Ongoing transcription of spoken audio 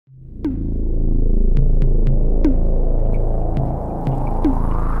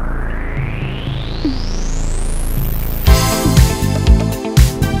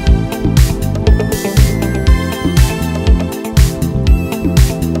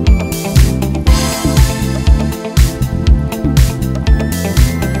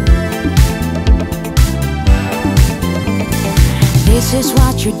This is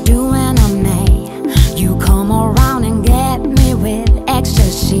what you're doing to me. You come around and get me with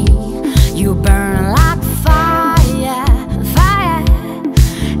ecstasy. You burn like fire, fire.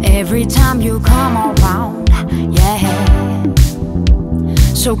 Every time you come around, yeah.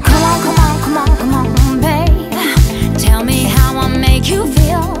 So come on, come on, come on, come on, babe. Tell me how I make you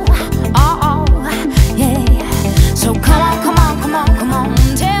feel. Oh, oh, yeah. So come on, come on, come on, come on.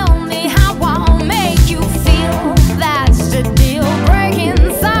 Tell me how I'll make you feel. That's the deal breaking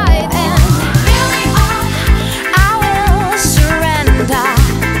side. And fill me up, I will surrender.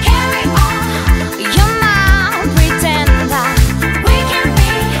 Carry on, you're my pretender. We can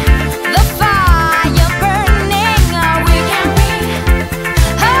be the fire burning. We can be,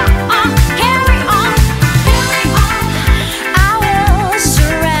 carry on. Fill me up, I will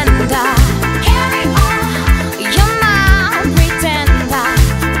surrender. Carry on, you're my pretender.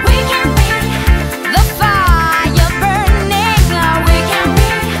 We can be the fire burning. We can be,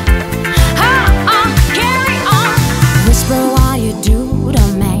 carry on. Whisper what you do to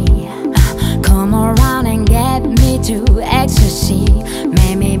me. Come around and get me to ecstasy.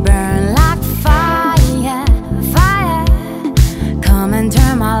 Make me burn like fire, fire. Come and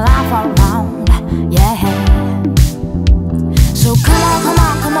turn my life around, yeah. So come on, come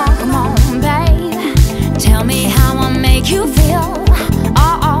on, come on, come on, babe. Tell me how I make you feel.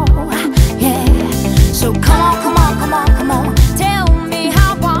 Oh, oh, yeah. So come on, come on, come on, come on. Tell me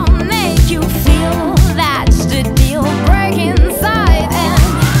how I make you feel. That's the deal breaking side. And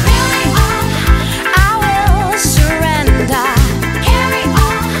fill me up, I will surrender. Carry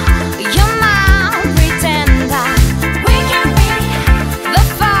on, you're my pretender. We can be the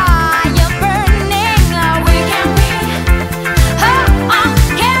fire burning. We can be,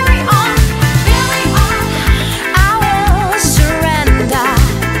 carry on. Fill me up, I will surrender.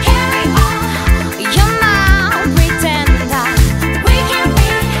 Carry on, you're my pretender. We can be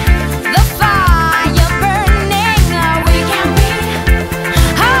the fire burning. We can be,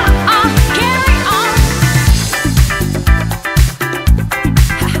 carry on.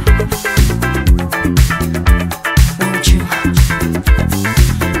 Won't you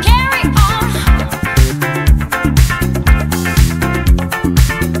carry on?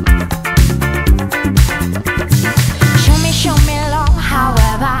 Show me love,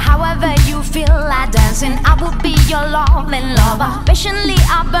 however you feel like dancing. I will be your loving lover. Patiently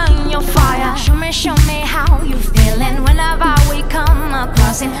I'll burn your fire. Show me how you feeling. Whenever we come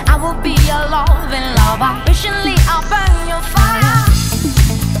across it, I will be your loving lover. Patiently I'll burn your fire.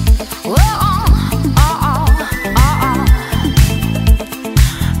 Oh, oh, oh, oh, oh.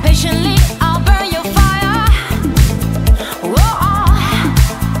 Patiently I'll burn your fire. Oh, oh.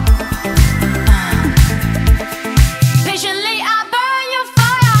 Patiently I'll burn your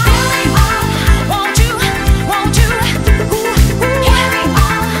fire. Fill me up, won't you, carry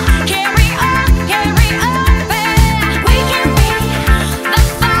on, carry on, carry on, babe. We can be the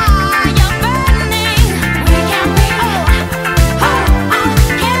fire burning. We can be,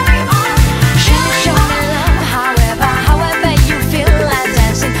 carry on. Show me love, however you feel like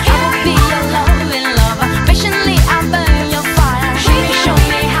dancing. I will be your loving lover. Patiently I'll burn your fire. Show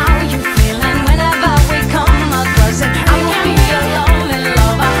me how you feeling. Whenever we come across it, I will be your loving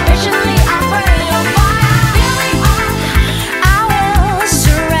lover. Patiently I'll burn your fire. Fill me up, I will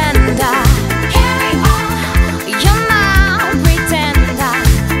surrender. Carry on, you're my pretender.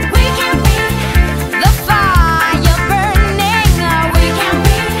 We can be the fire burning. We can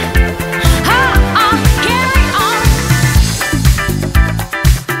be, carry on.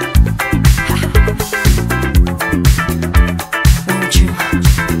 Won't you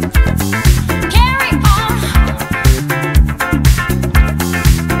carry on?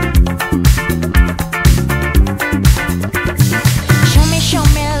 Show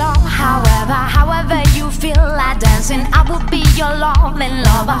me love, however you feel like dancing. I will be your loving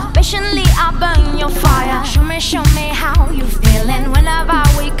lover. Patiently I'll burn your fire. Show me how you feeling. Whenever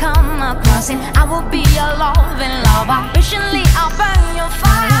we come across it, I will be your loving lover. Patiently I'll burn your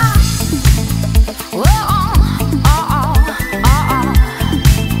fire. Oh,